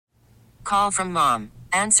call from mom.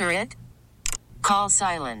 Answer it. Call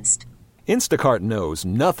silenced. Instacart knows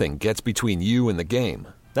nothing gets between you and the game.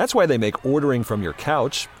 That's why they make ordering from your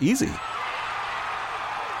couch easy.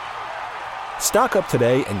 Stock up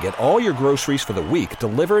today and get all your groceries for the week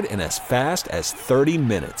delivered in as fast as 30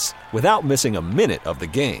 minutes without missing a minute of the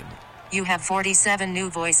game. You have 47 new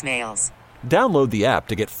voicemails. Download the app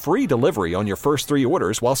to get free delivery on your first 3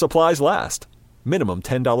 orders while supplies last. Minimum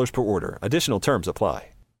 $10 per order. Additional terms apply.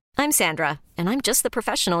 I'm Sandra, and I'm just the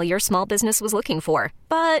professional your small business was looking for.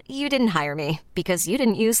 But you didn't hire me because you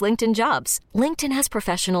didn't use LinkedIn Jobs. LinkedIn has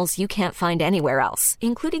professionals you can't find anywhere else,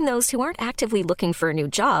 including those who aren't actively looking for a new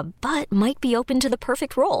job, but might be open to the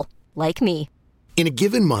perfect role, like me. In a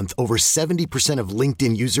given month, over 70% of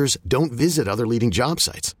LinkedIn users don't visit other leading job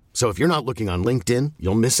sites. So if you're not looking on LinkedIn,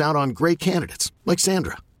 you'll miss out on great candidates like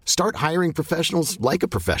Sandra. Start hiring professionals like a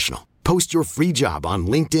professional. Post your free job on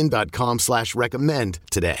linkedin.com/recommend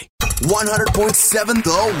today. 100.7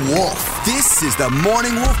 The Wolf. This is the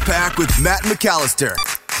Morning Wolf Pack with Matt McAllister.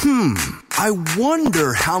 I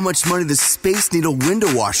wonder how much money the Space Needle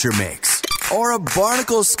window washer makes. Or a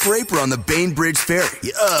barnacle scraper on the Bainbridge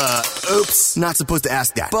Ferry. Oops, not supposed to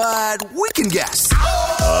ask that. But we can guess.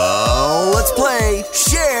 Let's play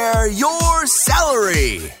Share Your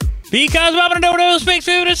Salary. Because Bob and Dodo speaks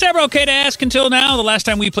food, it's never okay to ask until now. The last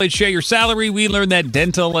time we played Share Your Salary, we learned that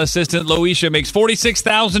dental assistant Loisha makes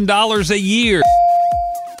 $46,000 a year.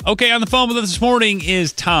 Okay, on the phone with us this morning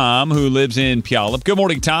is Tom, who lives in Puyallup. Good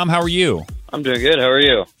morning, Tom. How are you? I'm doing good. How are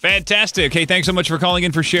you? Fantastic. Hey, thanks so much for calling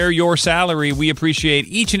in for Share Your Salary. We appreciate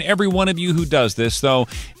each and every one of you who does this. So,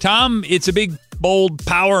 Tom, it's a big, bold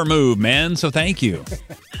power move, man. So thank you.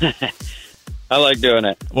 I like doing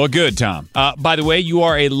it. Well, good, Tom. By the way, you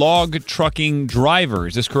are a log trucking driver.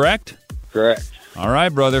 Is this correct? Correct. All right,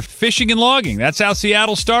 brother. Fishing and logging. That's how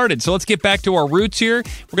Seattle started. So let's get back to our roots here.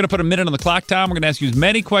 We're going to put a minute on the clock, Tom. We're going to ask you as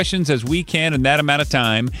many questions as we can in that amount of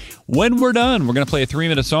time. When we're done, we're going to play a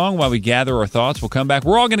 3-minute song while we gather our thoughts. We'll come back.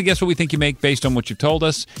 We're all going to guess what we think you make based on what you've told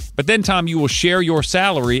us. But then, Tom, you will share your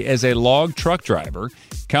salary as a log truck driver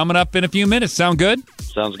coming up in a few minutes. Sound good?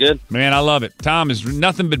 Sounds good. Man, I love it. Tom is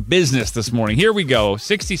nothing but business this morning. Here we go.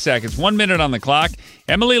 60 seconds, 1 minute on the clock.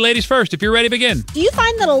 Emily, ladies first. If you're ready, begin. Do you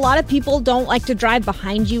find that a lot of people don't like to drive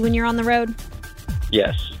behind you when you're on the road?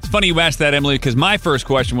 Yes. It's funny you asked that, Emily, because my first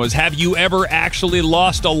question was, have you ever actually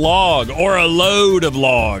lost a log or a load of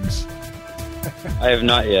logs? I have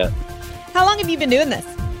not yet. How long have you been doing this?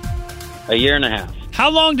 A year and a half. How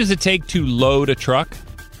long does it take to load a truck?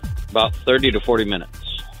 About 30 to 40 minutes.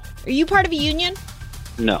 Are you part of a union?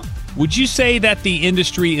 No. Would you say that the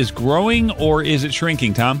industry is growing or is it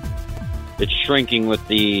shrinking, Tom? It's shrinking with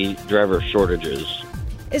the driver shortages.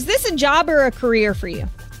 Is this a job or a career for you?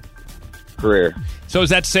 Career. So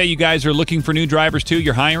is that to say you guys are looking for new drivers too?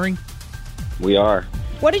 You're hiring? We are.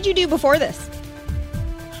 What did you do before this?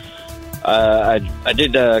 I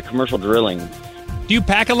did commercial drilling. Do you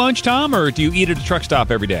pack a lunch, Tom, or do you eat at a truck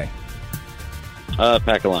stop every day?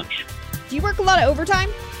 Pack a lunch. Do you work a lot of overtime?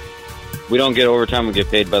 We don't get overtime. We get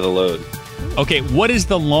paid by the load. Okay, what is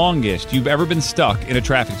the longest you've ever been stuck in a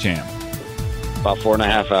traffic jam? About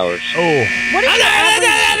 4.5 hours. Oh. What is your average?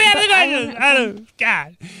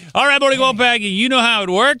 God. All right, Morning Wolf Pack, you know how it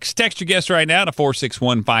works. Text your guest right now to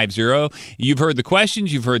 46150. You've heard the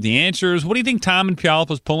questions. You've heard the answers. What do you think Tom in Puyallup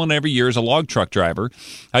was pulling every year as a log truck driver?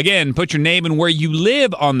 Again, put your name and where you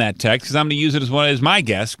live on that text, because I'm going to use it as my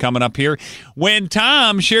guess coming up here when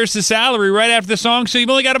Tom shares the salary right after the song, so you've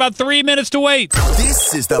only got about 3 minutes to wait.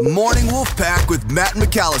 This is the Morning Wolf Pack with Matt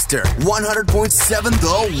McAllister. 100.7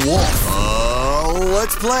 The Wolf.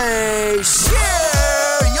 Let's play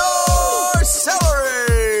Share Your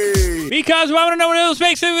Salary. Because we want to know what else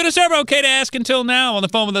makes it a server. Okay to ask until now. On the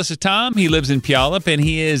phone with us is Tom. He lives in Puyallup, and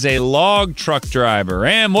he is a log truck driver.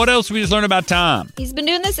 And what else did we just learn about Tom? He's been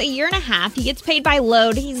doing this a year and a half. He gets paid by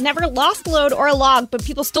load. He's never lost a load or a log, but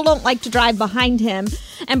people still don't like to drive behind him.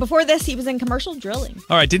 And before this, he was in commercial drilling.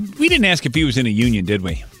 All right, we didn't ask if he was in a union, did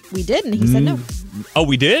we? We did, and he said no. Oh,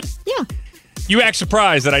 we did? Yeah. You act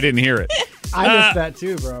surprised that I didn't hear it. I missed that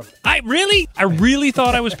too, bro. I really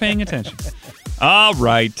thought I was paying attention. All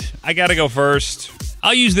right. I got to go first.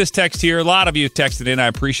 I'll use this text here. A lot of you texted in. I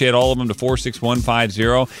appreciate all of them to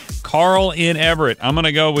 46150. Carl in Everett, I'm going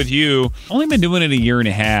to go with you. Only been doing it a year and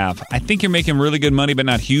a half. I think you're making really good money, but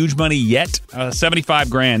not huge money yet. 75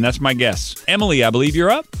 grand. That's my guess. Emily, I believe you're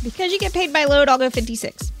up. Because you get paid by load, I'll go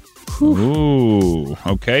 56. Ooh.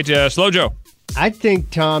 Okay. Slow Joe. I think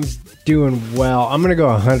Tom's doing well. I'm going to go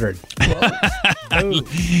 100.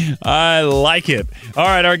 I like it. All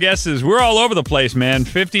right, our guesses, we're all over the place, man.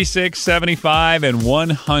 56, 75, and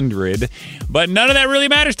 100. But none of that really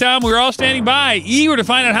matters, Tom. We're all standing by, eager to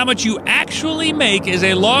find out how much you actually make as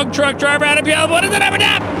a log truck driver out of Puyallup. What is the number,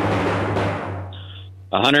 Tom?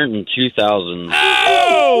 $102,000.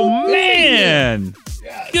 Oh, man.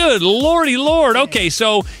 Good lordy lord. Okay,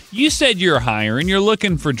 so you said you're hiring. You're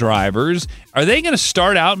looking for drivers. Are they going to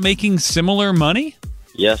start out making similar money?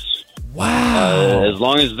 Yes. Wow. As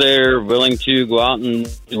long as they're willing to go out and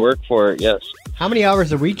work for it, yes. How many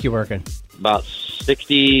hours a week you working? About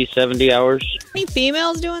 60, 70 hours. Any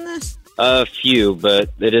females doing this? A few, but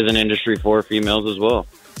it is an industry for females as well.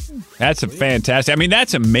 That's a fantastic. I mean,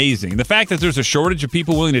 that's amazing. The fact that there's a shortage of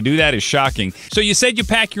people willing to do that is shocking. So you said you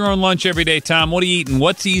pack your own lunch every day, Tom. What are you eating?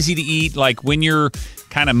 What's easy to eat, like when you're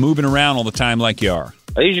kind of moving around all the time like you are?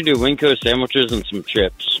 I usually do Winco sandwiches and some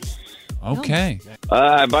chips. Okay.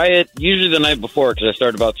 I buy it usually the night before because I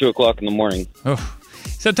start about 2 o'clock in the morning. Oh.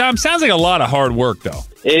 So, Tom, sounds like a lot of hard work, though.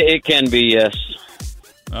 It can be, yes.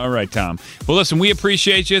 All right, Tom. Well, listen, we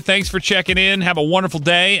appreciate you. Thanks for checking in. Have a wonderful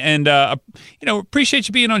day, and appreciate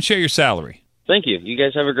you being on Share Your Salary. Thank you. You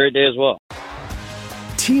guys have a great day as well.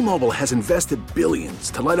 T-Mobile has invested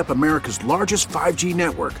billions to light up America's largest 5G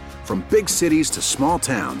network, from big cities to small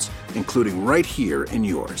towns, including right here in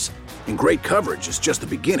yours. And great coverage is just the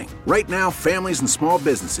beginning. Right now, families and small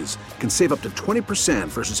businesses can save up to 20%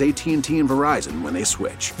 versus AT&T and Verizon when they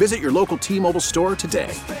switch. Visit your local T-Mobile store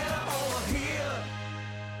today.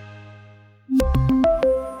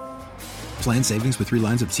 Plan savings with 3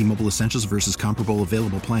 lines of T-Mobile Essentials versus comparable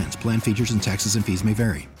available plans. Plan features and taxes and fees may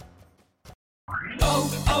vary.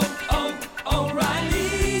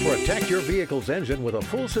 Protect your vehicle's engine with a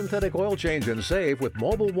full synthetic oil change and save with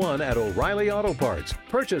Mobil 1 at O'Reilly Auto Parts.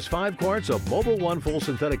 Purchase 5 quarts of Mobil 1 full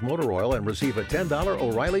synthetic motor oil and receive a $10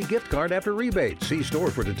 O'Reilly gift card after rebate. See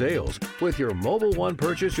store for details. With your Mobil 1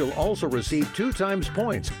 purchase, you'll also receive 2 times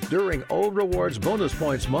points during O Rewards Bonus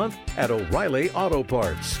Points Month at O'Reilly Auto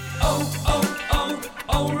Parts.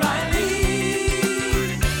 O'Reilly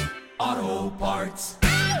Auto Parts.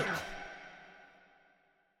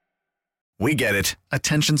 We get it.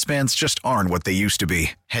 Attention spans just aren't what they used to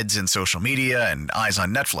be. Heads in social media and eyes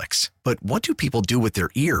on Netflix. But what do people do with their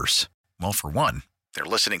ears? Well, for one, they're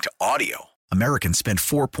listening to audio. Americans spend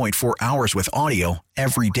 4.4 hours with audio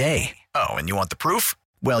every day. Oh, and you want the proof?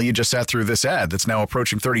 Well, you just sat through this ad that's now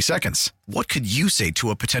approaching 30 seconds. What could you say to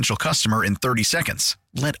a potential customer in 30 seconds?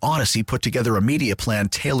 Let Odyssey put together a media plan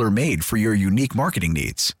tailor-made for your unique marketing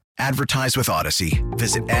needs. Advertise with Odyssey.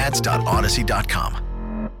 Visit ads.odyssey.com.